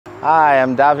Hi,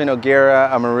 I'm Davin O'Gara.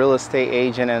 I'm a real estate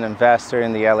agent and investor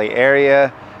in the LA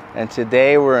area. And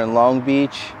today we're in Long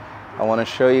Beach. I want to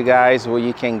show you guys what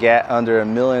you can get under $1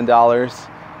 million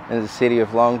in the city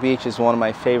of Long Beach. It's one of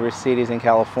my favorite cities in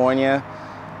California.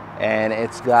 And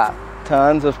it's got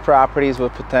tons of properties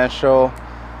with potential.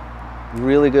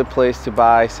 Really good place to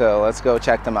buy. So let's go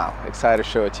check them out. Excited to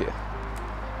show it to you.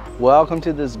 Welcome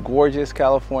to this gorgeous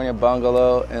California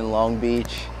bungalow in Long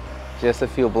Beach. Just a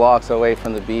few blocks away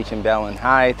from the beach in Bellman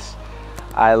Heights.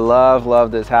 I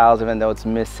love this house, even though it's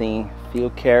missing a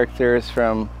few characters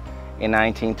from a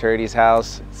 1930s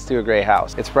house. It's still a great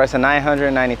house. It's priced at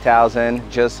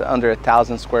 $990,000, just under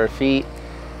 1,000 square feet.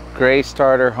 Great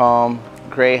starter home,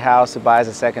 great house to buy as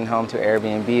a second home to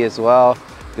Airbnb as well.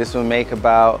 This will make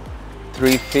about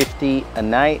 $350 a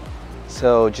night,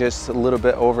 so just a little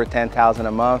bit over $10,000 a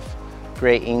month.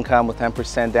 Great income with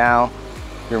 10% down.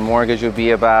 Your mortgage would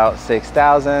be about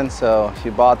 $6,000. So if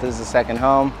you bought this as a second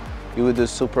home, you would do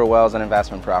super well as an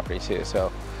investment property too.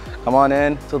 So come on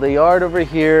in. So the yard over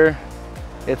here,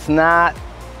 it's not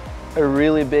a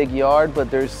really big yard,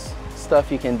 but there's stuff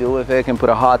you can do with it. You can put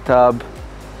a hot tub,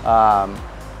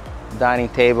 dining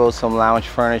table, some lounge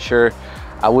furniture.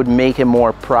 I would make it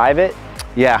more private.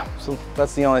 Yeah, so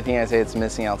that's the only thing I say it's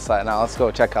missing outside. Now let's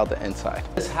go check out the inside.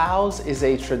 This house is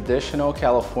a traditional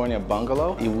California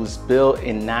bungalow. It was built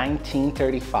in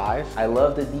 1935. I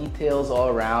love the details all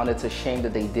around. It's a shame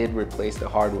that they did replace the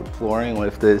hardwood flooring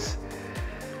with this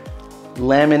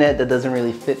laminate that doesn't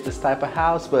really fit this type of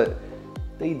house, but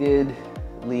they did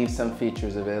leave some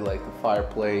features of it, like the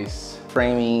fireplace.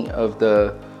 Framing of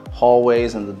the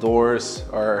hallways and the doors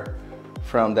are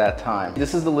from that time.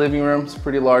 This is the living room. It's a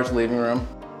pretty large living room.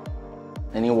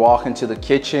 And you walk into the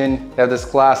kitchen. You have this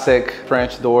classic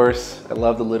French doors. I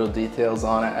love the little details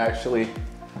on it, actually.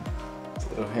 These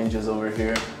little hinges over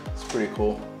here. It's pretty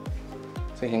cool.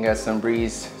 So you can get some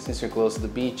breeze since you're close to the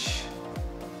beach.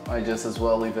 Might just as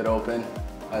well leave it open.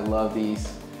 I love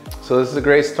these. So this is a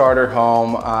great starter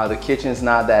home. The kitchen's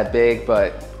not that big,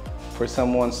 but for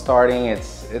someone starting,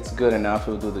 it's good enough.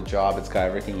 It'll do the job. It's got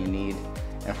everything you need.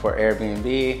 And for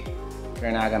Airbnb,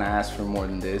 you're not gonna ask for more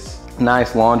than this.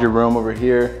 Nice laundry room over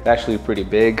here. It's actually pretty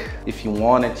big. If you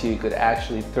wanted to, you could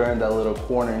actually turn that little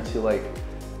corner into like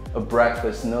a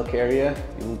breakfast nook area.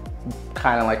 You would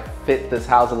kind of like fit this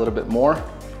house a little bit more,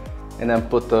 and then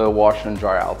put the washer and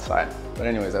dryer outside. But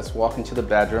anyways, let's walk into the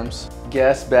bedrooms.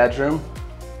 Guest bedroom,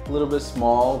 a little bit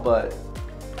small, but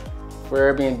for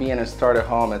Airbnb and a starter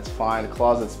home, it's fine. The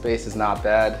closet space is not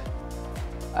bad.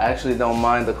 I actually don't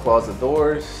mind the closet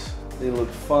doors. They look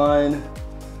fun.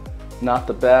 Not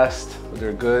the best, but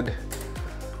they're good.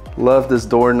 Love this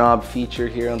doorknob feature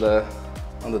here on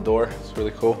the door. It's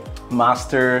really cool.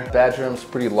 Master bedroom's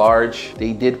pretty large.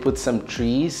 They did put some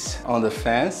trees on the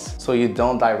fence, so you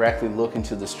don't directly look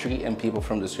into the street, and people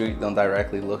from the street don't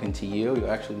directly look into you. You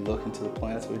actually look into the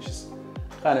plants, which is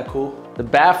kind of cool. The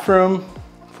bathroom,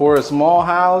 for a small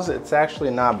house, it's actually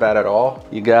not bad at all.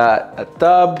 You got a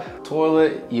tub,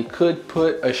 toilet. You could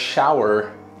put a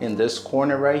shower in this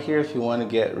corner right here if you want to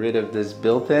get rid of this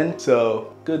built-in.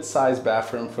 So good sized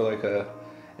bathroom for like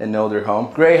an older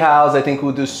home. Great house. I think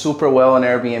we'll do super well on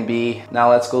Airbnb. Now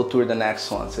let's go tour the next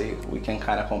one so we can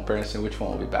kind of compare and see which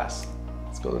one will be best.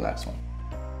 Let's go to the next one.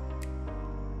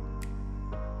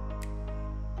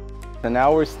 So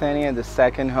now we're standing at the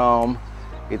second home.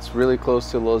 It's really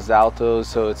close to Los Altos,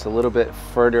 so it's a little bit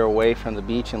further away from the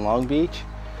beach in Long Beach,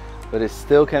 but it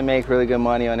still can make really good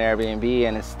money on Airbnb,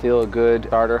 and it's still a good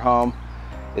starter home.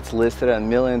 It's listed at $1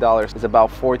 million. It's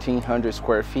about 1,400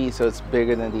 square feet, so it's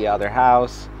bigger than the other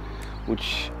house,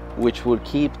 which would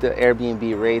keep the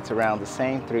Airbnb rates around the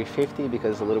same, $350,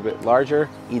 because it's a little bit larger.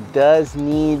 It does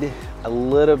need a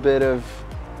little bit of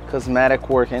cosmetic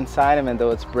work inside, even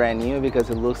though it's brand new, because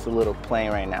it looks a little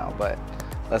plain right now, but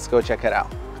let's go check it out.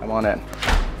 Come on in.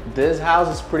 This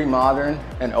house is pretty modern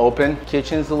and open.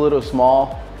 Kitchen's a little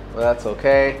small, but that's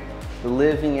okay. The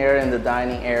living area and the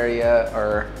dining area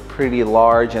are pretty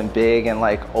large and big and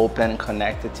like open,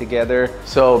 connected together.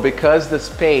 So because the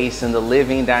space in the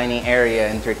living, dining area,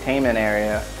 entertainment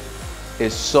area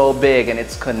is so big and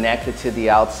it's connected to the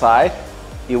outside,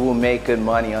 it will make good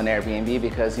money on Airbnb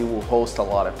because you will host a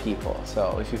lot of people.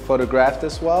 So if you photograph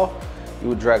this well, you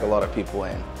will drag a lot of people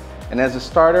in. And as a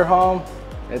starter home,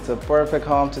 it's a perfect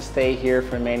home to stay here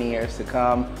for many years to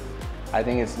come. I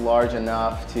think it's large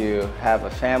enough to have a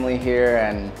family here,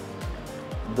 and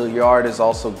the yard is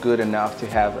also good enough to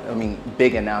have,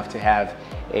 big enough to have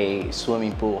a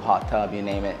swimming pool, hot tub, you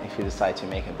name it, if you decide to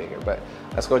make it bigger. But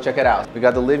let's go check it out. We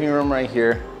got the living room right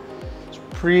here. It's a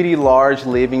pretty large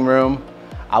living room.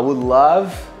 I would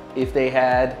love if they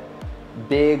had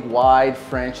big, wide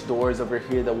French doors over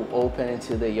here that will open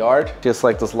into the yard, just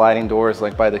like the sliding doors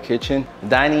like by the kitchen.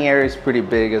 Dining area is pretty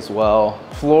big as well.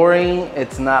 Flooring,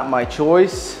 it's not my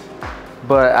choice,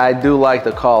 but I do like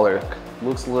the color.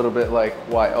 Looks a little bit like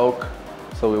white oak,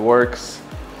 so it works.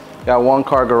 Got one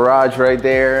car garage right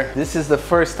there. This is the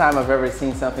first time I've ever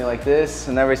seen something like this.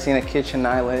 I've never seen a kitchen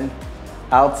island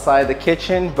outside the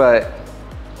kitchen, but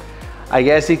I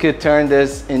guess you could turn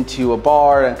this into a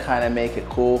bar and kind of make it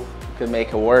cool. You could make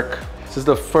it work. This is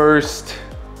the first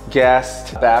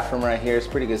guest bathroom right here. It's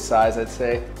pretty good size, I'd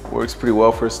say. Works pretty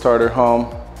well for a starter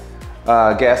home.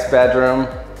 Guest bedroom.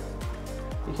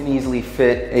 You can easily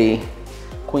fit a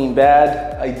queen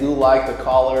bed. I do like the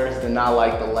colors, do not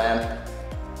like the lamp,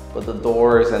 but the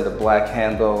doors and the black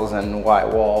handles and white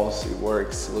walls, it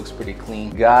works. It looks pretty clean.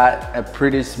 Got a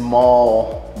pretty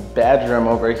small bedroom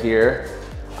over here.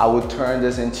 I would turn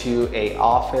this into an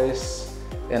office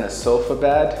and a sofa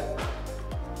bed.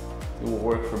 It will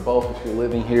work for both if you're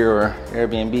living here or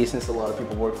Airbnb, since a lot of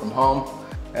people work from home.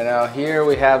 And now here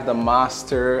we have the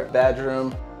master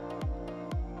bedroom.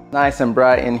 Nice and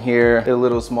bright in here. A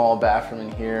little small bathroom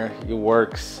in here. It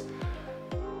works.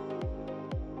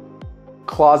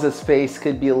 Closet space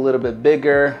could be a little bit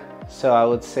bigger, so I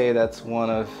would say that's one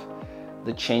of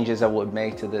the changes I would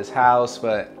make to this house,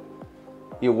 but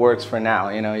it works for now.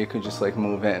 You know, you could just like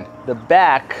move in. The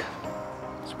back,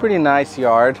 it's a pretty nice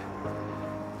yard.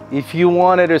 If you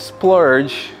wanted to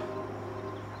splurge,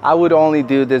 I would only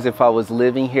do this if I was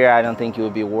living here. I don't think it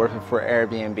would be worth it for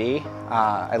Airbnb,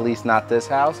 at least not this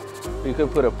house. You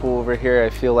could put a pool over here. I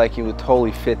feel like it would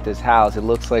totally fit this house. It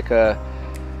looks like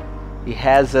it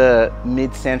has a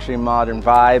mid-century modern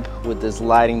vibe with the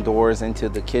sliding doors into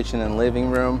the kitchen and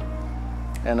living room.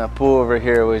 And a pool over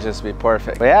here would just be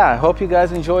perfect. But yeah, I hope you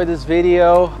guys enjoyed this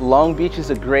video. Long Beach is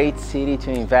a great city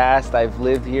to invest. I've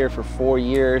lived here for 4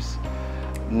 years.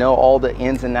 Know all the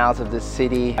ins and outs of this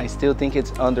city. I still think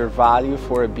it's undervalued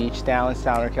for a beach town in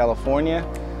Southern California.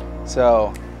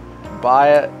 So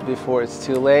buy it before it's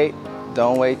too late.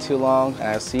 Don't wait too long. And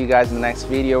I'll see you guys in the next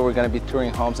video. We're gonna be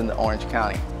touring homes in the Orange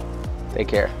County. Take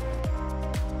care.